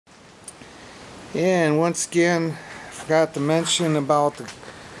And once again, forgot to mention about the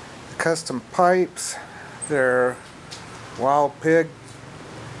custom pipes. They're Wild Pig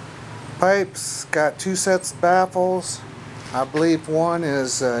pipes. Got two sets of baffles. I believe one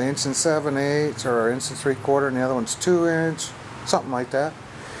is 1 7/8 or 1 3/4 and the other one's 2 inch, something like that.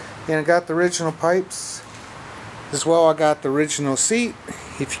 And I got the original pipes as well. I got the original seat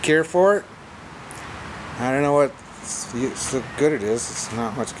if you care for it. I don't know what so good it is. It's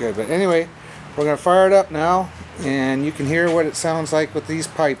not much good, but anyway, we're gonna fire it up now and you can hear what it sounds like with these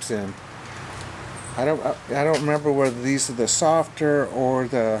pipes in. I don't remember whether these are the softer or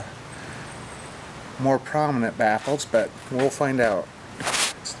the more prominent baffles, but we'll find out.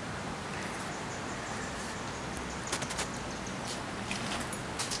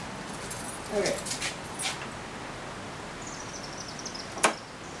 Okay.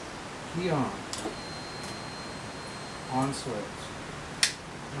 Key on. On switch.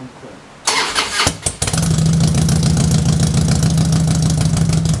 Unclip.